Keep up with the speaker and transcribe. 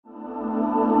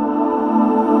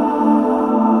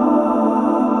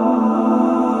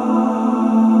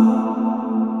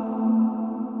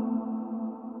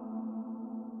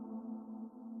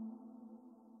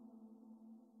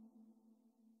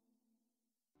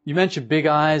You mentioned big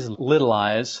eyes, little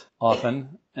eyes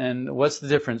often. And what's the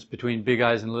difference between big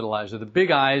eyes and little eyes? Are the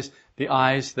big eyes the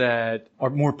eyes that are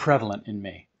more prevalent in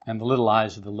me, and the little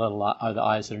eyes are the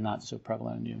eyes that are not so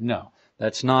prevalent in you? No,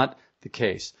 that's not the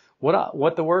case.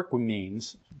 What the work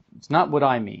means, it's not what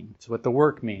I mean. It's what the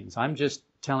work means. I'm just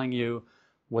telling you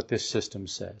what this system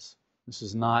says. This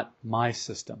is not my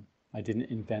system. I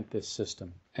didn't invent this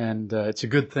system. And it's a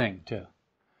good thing, too,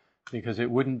 because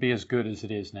it wouldn't be as good as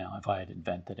it is now if I had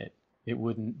invented it. It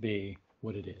wouldn't be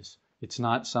what it is. It's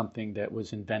not something that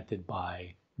was invented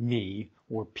by me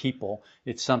or people.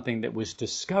 It's something that was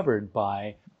discovered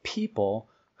by people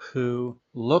who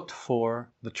looked for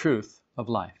the truth of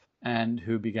life and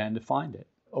who began to find it.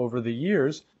 Over the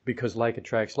years, because like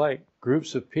attracts like,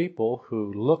 groups of people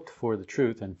who looked for the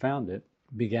truth and found it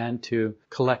began to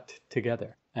collect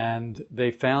together. And they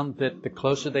found that the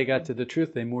closer they got to the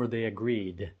truth, the more they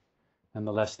agreed and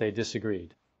the less they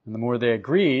disagreed. And the more they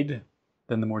agreed,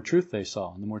 then the more truth they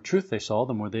saw. And the more truth they saw,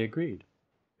 the more they agreed.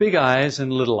 Big eyes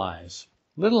and little eyes.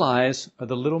 Little eyes are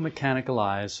the little mechanical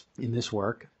eyes in this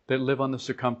work that live on the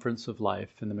circumference of life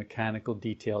and the mechanical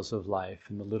details of life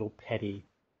and the little petty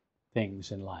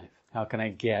things in life. How can I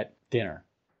get dinner?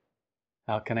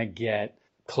 How can I get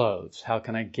clothes? How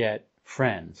can I get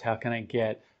friends? How can I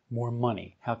get more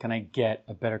money? How can I get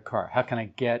a better car? How can I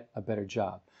get a better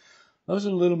job? Those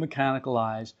are little mechanical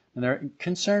eyes, and they're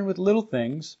concerned with little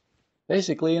things,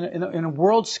 basically in a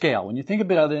world scale. When you think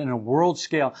about it in a world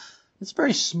scale, it's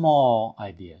very small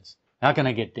ideas. How can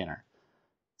I get dinner?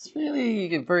 It's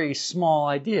really a very small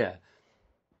idea.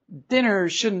 Dinner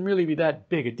shouldn't really be that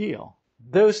big a deal.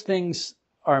 Those things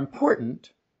are important,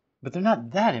 but they're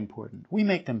not that important. We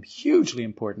make them hugely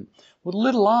important. Well,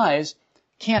 little eyes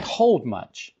can't hold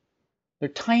much. They're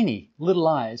tiny little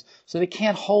eyes, so they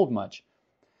can't hold much.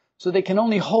 So they can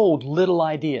only hold little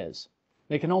ideas.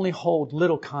 They can only hold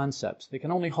little concepts. They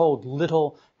can only hold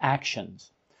little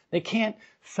actions. They can't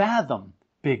fathom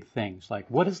big things like,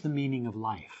 what is the meaning of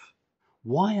life?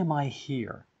 Why am I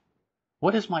here?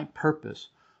 What is my purpose?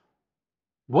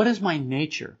 What is my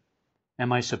nature?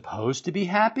 Am I supposed to be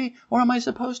happy or am I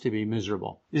supposed to be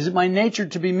miserable? Is it my nature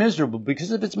to be miserable?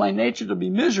 Because if it's my nature to be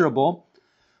miserable,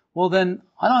 well then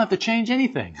I don't have to change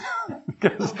anything.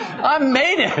 Because I've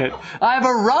made it. I've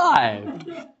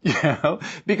arrived.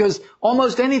 Because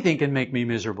almost anything can make me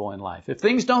miserable in life. If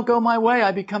things don't go my way,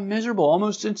 I become miserable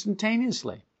almost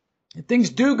instantaneously. If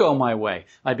things do go my way,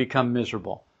 I become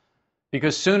miserable.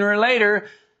 Because sooner or later,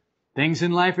 things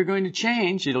in life are going to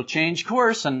change. It'll change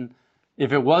course, and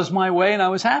if it was my way and I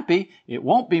was happy, it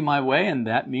won't be my way, and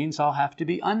that means I'll have to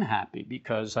be unhappy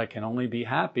because I can only be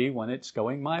happy when it's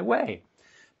going my way.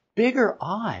 Bigger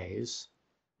eyes,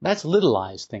 that's little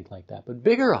eyes think like that, but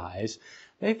bigger eyes,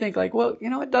 they think like, well,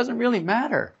 it doesn't really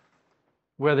matter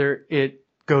whether it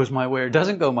goes my way or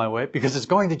doesn't go my way because it's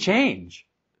going to change.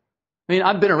 I mean,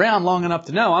 I've been around long enough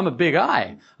to know I'm a big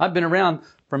eye. I've been around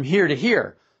from here to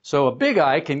here. So a big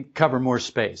eye can cover more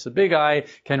space. A big eye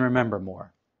can remember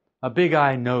more. A big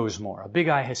eye knows more. A big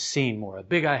eye has seen more. A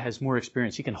big eye has more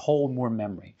experience. He can hold more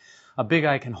memory. A big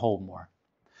eye can hold more.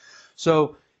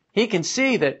 So he can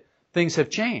see that things have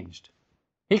changed.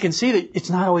 He can see that it's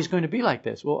not always going to be like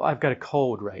this. Well, I've got a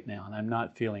cold right now and I'm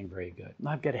not feeling very good.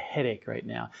 I've got a headache right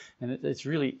now and it's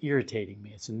really irritating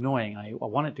me. It's annoying. I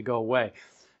want it to go away.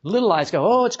 Little eyes go,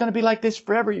 oh, it's going to be like this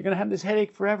forever. You're going to have this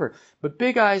headache forever. But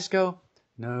big eyes go,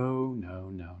 no.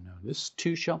 This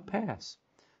too shall pass.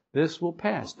 This will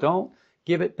pass. Don't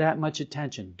give it that much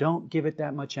attention. Don't give it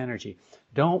that much energy.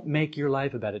 Don't make your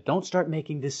life about it. Don't start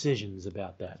making decisions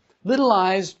about that. Little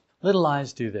eyes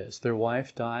do this. Their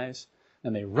wife dies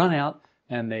and they run out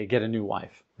and they get a new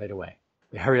wife right away.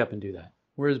 They hurry up and do that.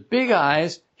 Whereas big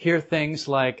eyes hear things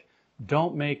like,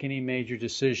 don't make any major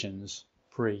decisions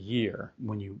for a year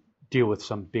when you deal with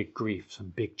some big grief, some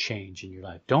big change in your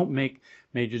life. Don't make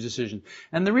major decisions.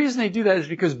 And the reason they do that is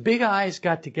because big eyes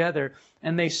got together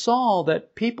and they saw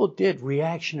that people did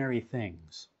reactionary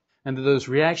things. And that those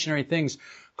reactionary things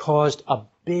caused a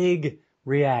big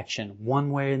reaction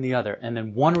one way and the other. And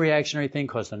then one reactionary thing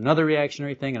caused another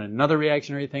reactionary thing and another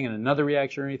reactionary thing and another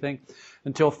reactionary thing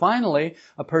until finally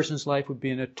a person's life would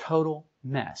be in a total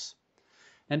mess.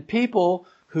 And people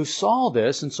who saw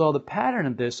this and saw the pattern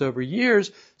of this over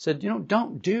years said,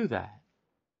 don't do that.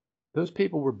 Those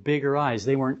people were bigger eyes.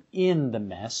 They weren't in the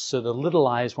mess, so the little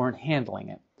eyes weren't handling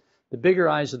it. The bigger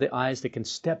eyes are the eyes that can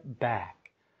step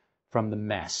back from the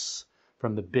mess,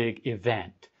 from the big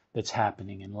event that's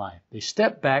happening in life. They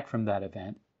step back from that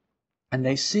event and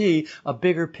they see a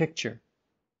bigger picture.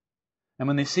 And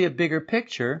when they see a bigger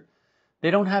picture,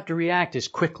 they don't have to react as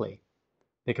quickly.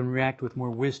 They can react with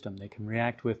more wisdom. They can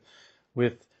react with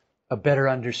a better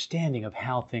understanding of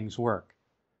how things work.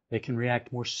 They can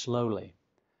react more slowly.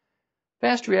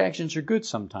 Fast reactions are good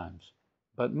sometimes,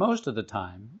 but most of the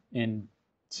time, in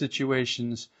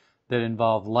situations that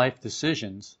involve life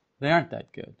decisions, they aren't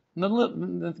that good.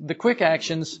 The quick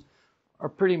actions are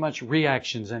pretty much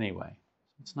reactions anyway.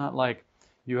 It's not like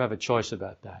you have a choice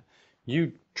about that.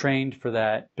 You trained for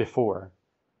that before,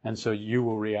 and so you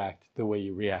will react the way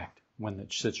you react when the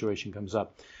situation comes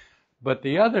up. But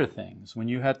the other things, when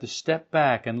you have to step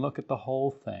back and look at the whole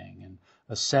thing and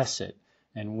assess it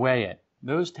and weigh it,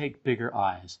 those take bigger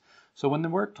eyes. So when the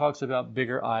work talks about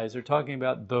bigger eyes, they're talking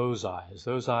about those eyes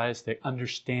that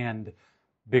understand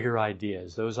bigger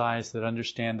ideas, those eyes that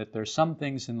understand that there are some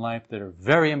things in life that are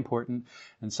very important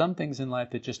and some things in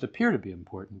life that just appear to be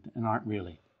important and aren't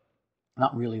really.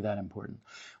 Not really that important.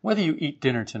 Whether you eat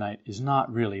dinner tonight is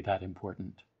not really that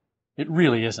important. It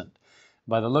really isn't.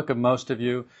 By the look of most of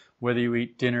you, whether you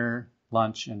eat dinner,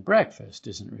 lunch, and breakfast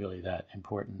isn't really that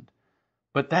important.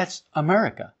 But that's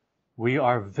America. We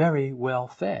are very well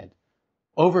fed,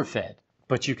 overfed.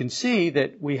 But you can see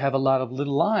that we have a lot of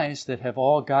little eyes that have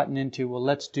all gotten into, well,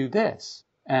 let's do this.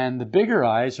 And the bigger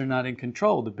eyes are not in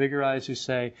control. The bigger eyes who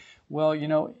say, well,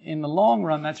 in the long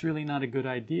run, that's really not a good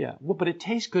idea. Well, but it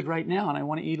tastes good right now, and I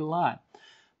want to eat a lot.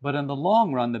 But in the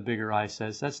long run, the bigger eye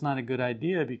says, that's not a good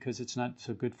idea because it's not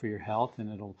so good for your health,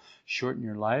 and it'll shorten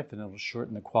your life, and it'll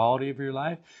shorten the quality of your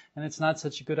life, and it's not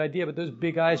such a good idea. But those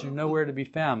big eyes are nowhere to be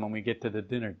found when we get to the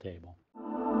dinner table.